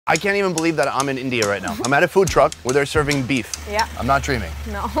I can't even believe that I'm in India right now. I'm at a food truck where they're serving beef. Yeah. I'm not dreaming.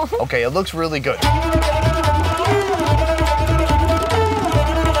 No. Okay, it looks really good.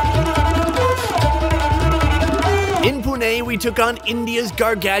 In Pune, we took on India's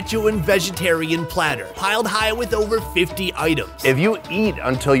gargantuan vegetarian platter, piled high with over 50 items. If you eat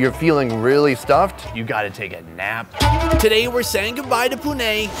until you're feeling really stuffed, you gotta take a nap. Today, we're saying goodbye to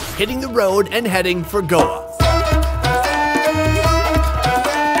Pune, hitting the road and heading for Goa.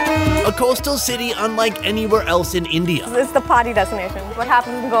 A coastal city unlike anywhere else in India. It's the party destination. What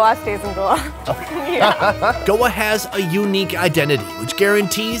happens in Goa stays in Goa. Yeah. Goa has a unique identity, which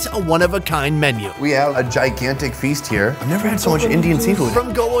guarantees a one-of-a-kind menu. We have a gigantic feast here. I've never had so much Indian seafood.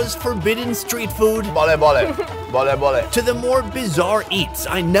 From Goa's forbidden street food, bole bole, bole bole, to the more bizarre eats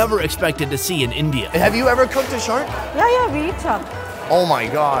I never expected to see in India. Have you ever cooked a shark? Yeah, we eat shark. Oh my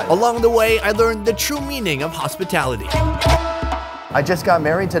God. Along the way, I learned the true meaning of hospitality. I just got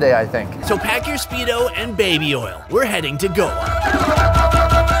married today, I think. So pack your Speedo and baby oil. We're heading to Goa.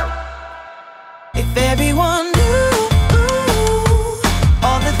 If everyone knew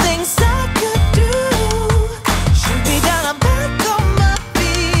all the things I could do, should be down, I'm back on my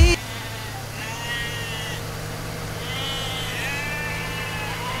feet.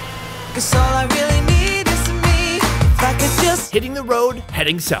 Cause all I really need is me. If I could just Hitting the road,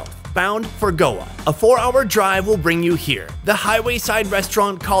 heading south. Bound for Goa. A 4-hour drive will bring you here. The highway side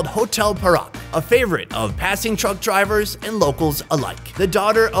restaurant called Hotel PARAKH, a favorite of passing truck drivers and locals alike. The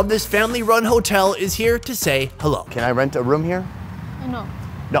daughter of this family-run hotel is here to say hello. Can I rent a room here? No.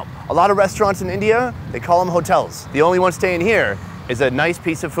 No. A lot of restaurants in India, they call them hotels. The only one staying here is a nice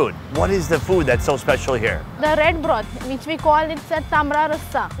piece of food. What is the food that's so special here? The red broth, which we call it as TAMBDA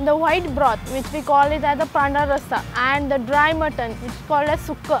RASSA. The white broth, which we call it as the PANDHARA RASSA. And the dry mutton, which is called as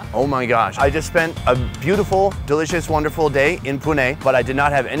Sukha. Oh my gosh. I just spent a beautiful, delicious, wonderful day in Pune, but I did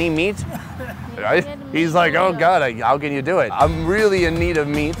not have any meat. Right? He's like, oh God, how can you do it? I'm really in need of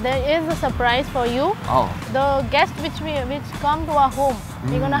meat. There is a surprise for you. Oh. The guests which come to our home,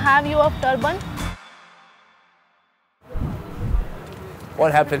 we're gonna have you a turban.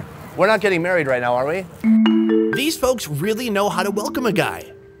 What happened? We're not getting married right now, are we? These folks really know how to welcome a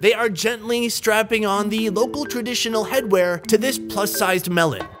guy. They are gently strapping on the local traditional headwear to this plus-sized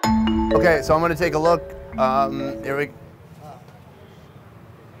melon. Okay, so I'm gonna take a look. Here we go.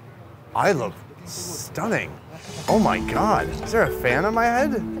 I look stunning. Oh my God, is there a fan on my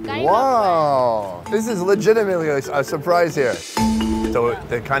head? Wow, this is legitimately a surprise here. So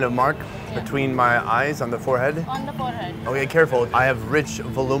the kind of mark between my eyes on the forehead? On the forehead. Okay, careful. I have rich,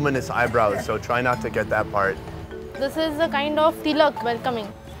 voluminous eyebrows, so try not to get that part. This is a kind of tilak welcoming.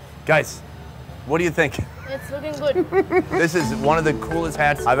 Guys, what do you think? It's looking good. This is one of the coolest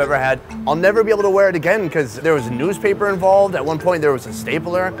hats I've ever had. I'll never be able to wear it again because there was a newspaper involved. At one point, there was a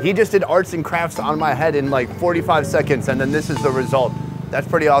stapler. He just did arts and crafts on my head in like 45 seconds, and then this is the result. That's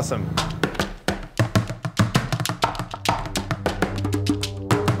pretty awesome.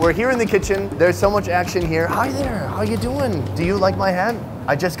 We're here in the kitchen. There's so much action here. Hi there, how you doing? Do you like my hat?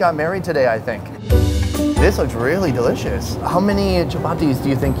 I just got married today, I think. This looks really delicious. How many chapatis do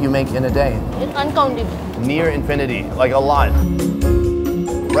you think you make in a day? It's uncountable. Near infinity, like a lot.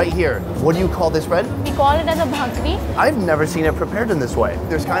 Right here, what do you call this bread? We call it as a bhakri. I've never seen it prepared in this way.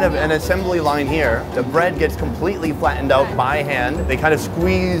 There's kind of an assembly line here. The bread gets completely flattened out by hand. They kind of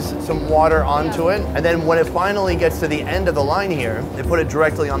squeeze some water onto it. And then when it finally gets to the end of the line here, they put it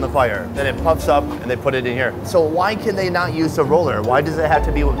directly on the fire. Then it puffs up and they put it in here. So why can they not use a roller? Why does it have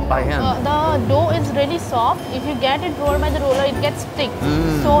to be by hand? The dough is really soft. If you get it rolled by the roller, it gets thick.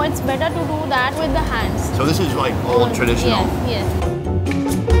 So it's better to do that with the hands. So this is like old traditional. Yes, yes.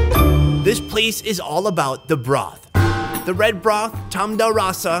 This place is all about the broth. The red broth, TAMBDA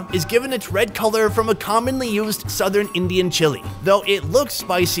RASSA, is given its red color from a commonly used southern Indian chili, though it looks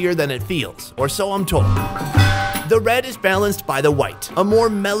spicier than it feels, or so I'm told. The red is balanced by the white, a more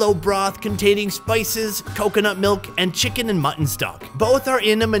mellow broth containing spices, coconut milk, and chicken and mutton stock. Both are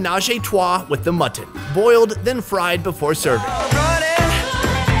in a menage a trois with the mutton, boiled then fried before serving.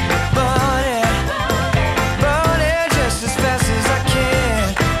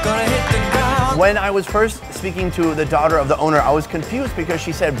 When I was first speaking to the daughter of the owner, I was confused because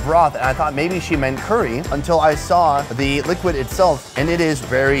she said broth, and I thought maybe she meant curry until I saw the liquid itself, and it is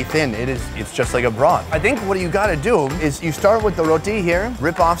very thin. It's just like a broth. I think what you gotta do is you start with the roti here,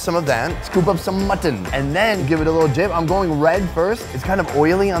 rip off some of that, scoop up some mutton, and then give it a little dip. I'm going red first. It's kind of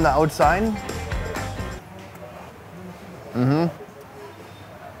oily on the outside.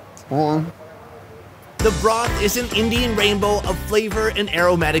 The broth is an Indian rainbow of flavor and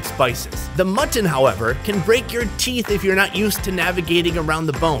aromatic spices. The mutton, however, can break your teeth if you're not used to navigating around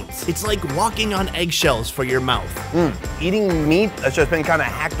the bones. It's like walking on eggshells for your mouth. Eating meat that's just been kind of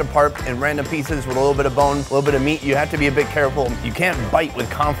hacked apart in random pieces with a little bit of bone, a little bit of meat, you have to be a bit careful. You can't bite with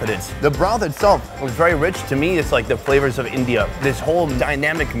confidence. The broth itself was very rich. To me, it's like the flavors of India. This whole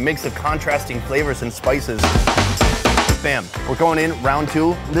dynamic mix of contrasting flavors and spices. Bam, we're going in round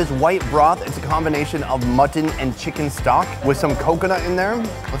two. This white broth, it's a combination of mutton and chicken stock with some coconut in there.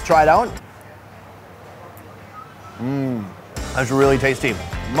 Let's try it out. That's really tasty.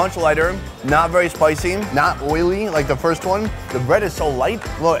 Much lighter, not very spicy, not oily like the first one. The bread is so light,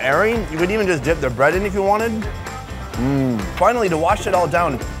 a little airy. You could even just dip the bread in if you wanted. Finally, to wash it all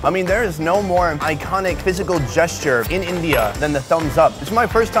down, I mean, there is no more iconic physical gesture in India than the thumbs up. This is my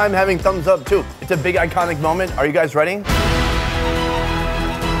first time having thumbs up too. It's a big iconic moment. Are you guys ready?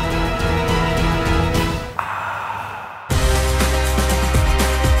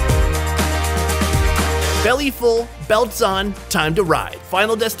 Belly full, belts on, time to ride.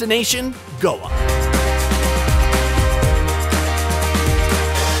 Final destination, Goa.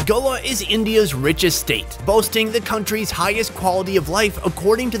 Goa is India's richest state, boasting the country's highest quality of life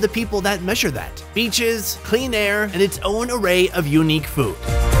according to the people that measure that. Beaches, clean air, and its own array of unique food.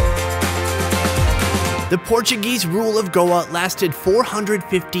 The Portuguese rule of Goa lasted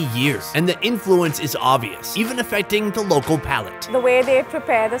 450 years, and the influence is obvious, even affecting the local palate. The way they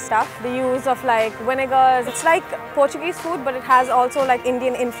prepare the stuff, the use of like vinegars, it's like Portuguese food, but it has also like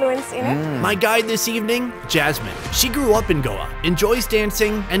Indian influence in it. My guide this evening, Jasmine. She grew up in Goa, enjoys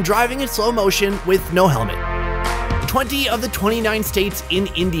dancing, and driving in slow motion with no helmet. 20 of the 29 states in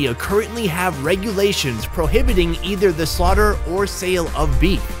India currently have regulations prohibiting either the slaughter or sale of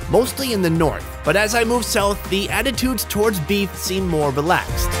beef, mostly in the north. But as I move south, the attitudes towards beef seem more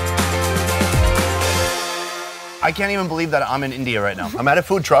relaxed. I can't even believe that I'm in India right now. I'm at a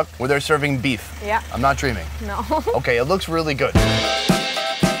food truck where they're serving beef. Yeah. I'm not dreaming. No. Okay, it looks really good.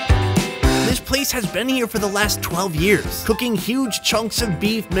 This place has been here for the last 12 years, cooking huge chunks of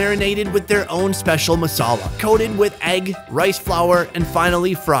beef marinated with their own special masala, coated with egg, rice flour, and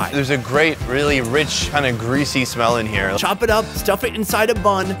finally fried. There's a great, really rich, kind of greasy smell in here. Chop it up, stuff it inside a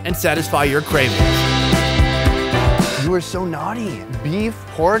bun, and satisfy your cravings. You are so naughty. Beef,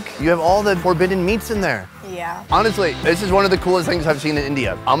 pork, you have all the forbidden meats in there. Yeah. Honestly, this is one of the coolest things I've seen in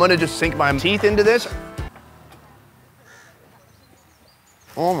India. I'm gonna just sink my teeth into this.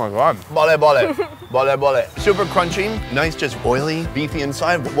 Oh my God. Bole, bole, bole, bole. Super crunchy, nice, just oily, beefy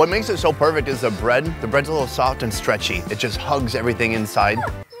inside. What makes it so perfect is the bread. The bread's a little soft and stretchy. It just hugs everything inside.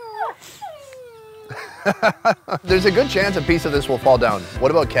 There's a good chance a piece of this will fall down.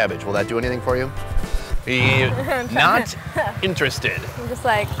 What about cabbage? Will that do anything for you? Not interested. I'm just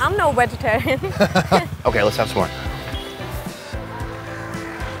like, I'm no vegetarian. Okay, let's have some more.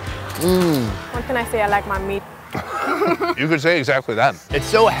 What can I say? I like my meat. You could say exactly that. It's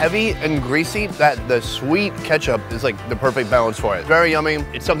so heavy and greasy that the sweet ketchup is like the perfect balance for it. Very yummy.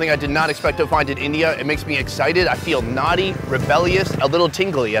 It's something I did not expect to find in India. It makes me excited. I feel naughty, rebellious, a little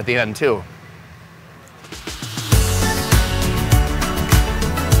tingly at the end too.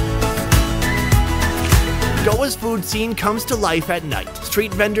 Goa's food scene comes to life at night.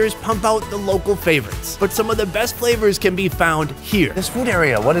 Street vendors pump out the local favorites, but some of the best flavors can be found here. This food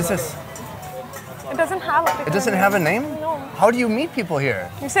area, what is this? It doesn't have a It doesn't have a name? No. How do you meet people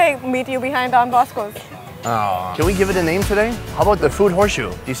here? You say, meet you behind Don Bosco's. Oh. Can we give it a name today? How about the food horseshoe?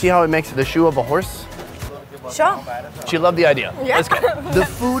 Do you see how it makes the shoe of a horse? Sure. She loved the idea. Yeah. Let's go. The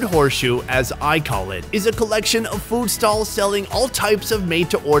food horseshoe, as I call it, is a collection of food stalls selling all types of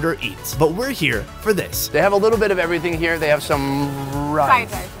made-to-order eats. But we're here for this. They have a little bit of everything here. They have some rice,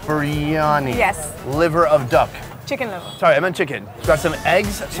 Fried rice. biryani, Yes. liver of duck. Chicken liver. Sorry, I meant chicken. Got some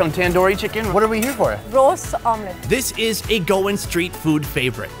eggs, some tandoori chicken. What are we here for? Roast omelette. This is a Goan street food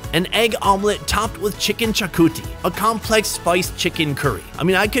favorite. An egg omelet topped with chicken chakuti, a complex spiced chicken curry. I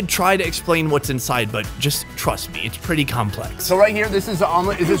mean, I could try to explain what's inside, but just trust me, it's pretty complex. So right here, this is the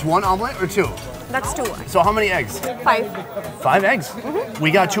omelet. Is this one omelet or two? That's 2. So how many eggs? 5. 5 eggs.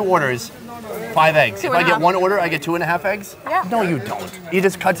 We got 2 orders, 5 eggs. Two If and I a get half. 1 order, I get 2.5 eggs? Yeah. No, you don't. You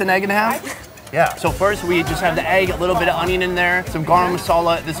just cut an egg in half? Yeah. So first we just have the egg, a little bit of onion in there, some garam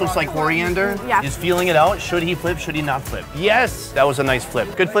masala. This looks like coriander. Yeah. Just feeling it out. Should he flip? Should he not flip? Yes. That was a nice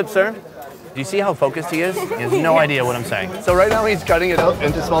flip. Good flip, sir. Do you see how focused he is? He has no idea what I'm saying. So right now he's cutting it up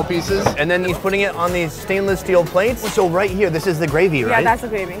into small pieces, and then he's putting it on these stainless steel plates. So right here, this is the gravy, right? Yeah, that's the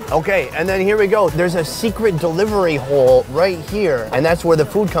gravy. Okay, and then here we go. There's a secret delivery hole right here, and that's where the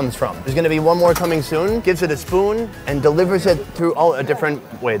food comes from. There's gonna be one more coming soon. Gives it a spoon and delivers it through a different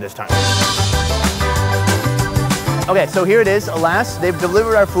way this time. Okay, so here it is. Alas, they've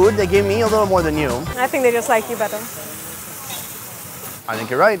delivered our food. They gave me a little more than you. I think they just like you better. I think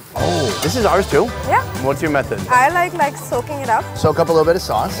you're right. Oh, this is ours too? Yeah. What's your method? I like soaking it up. Soak up a little bit of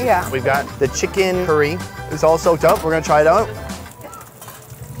sauce. Yeah. We've got the chicken curry. It's all soaked up. We're gonna try it out.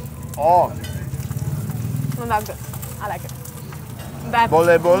 Oh. Oh, that's good. I like it. That.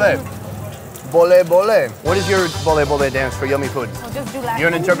 Bole bole. Bole bole. What is your bole bole dance for yummy food? I'll just do that. You're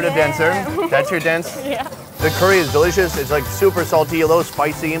an interpretive dancer. That's your dance? Yeah. The curry is delicious. It's like super salty, a little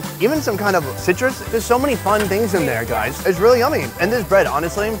spicy, even some kind of citrus. There's so many fun things in there, guys. It's really yummy. And this bread,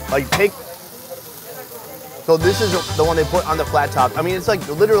 honestly, like take. So this is the one they put on the flat top. I mean, it's like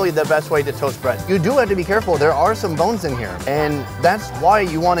literally the best way to toast bread. You do have to be careful. There are some bones in here. And that's why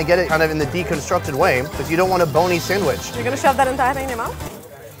you want to get it kind of in the deconstructed way, because you don't want a bony sandwich. You're going to shove that entire thing in your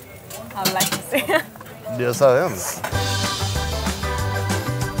mouth? I would like to see. Yes, I am.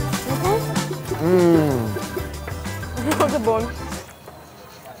 The bone.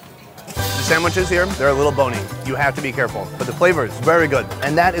 The sandwiches here, they're a little bony. You have to be careful. But the flavor is very good.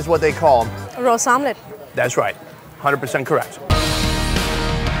 And that is what they call... roast omelet. That's right. 100% correct.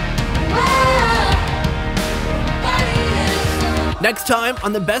 Next time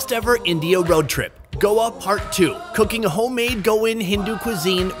on the best ever India road trip. Goa Part 2, cooking a homemade Goan Hindu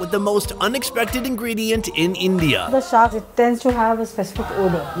cuisine with the most unexpected ingredient in India. The shark, it tends to have a specific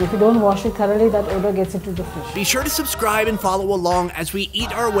odor. If you don't wash it thoroughly, that odor gets into the fish. Be sure to subscribe and follow along as we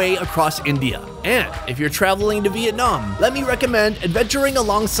eat our way across India. And if you're traveling to Vietnam, let me recommend adventuring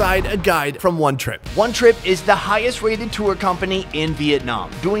alongside a guide from One Trip. One Trip is the highest rated tour company in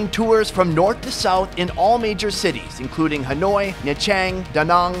Vietnam, doing tours from north to south in all major cities, including Hanoi, Nha Trang, Da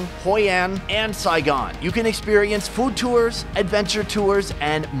Nang, Hoi An, and Saigon. You can experience food tours, adventure tours,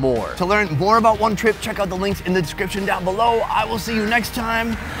 and more. To learn more about One Trip, check out the links in the description down below. I will see you next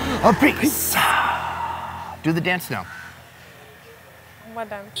time. Peace. Do the dance now. What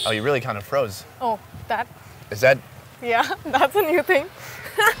dance? Oh, you really kind of froze. Oh, that? Is that... Yeah, that's a new thing.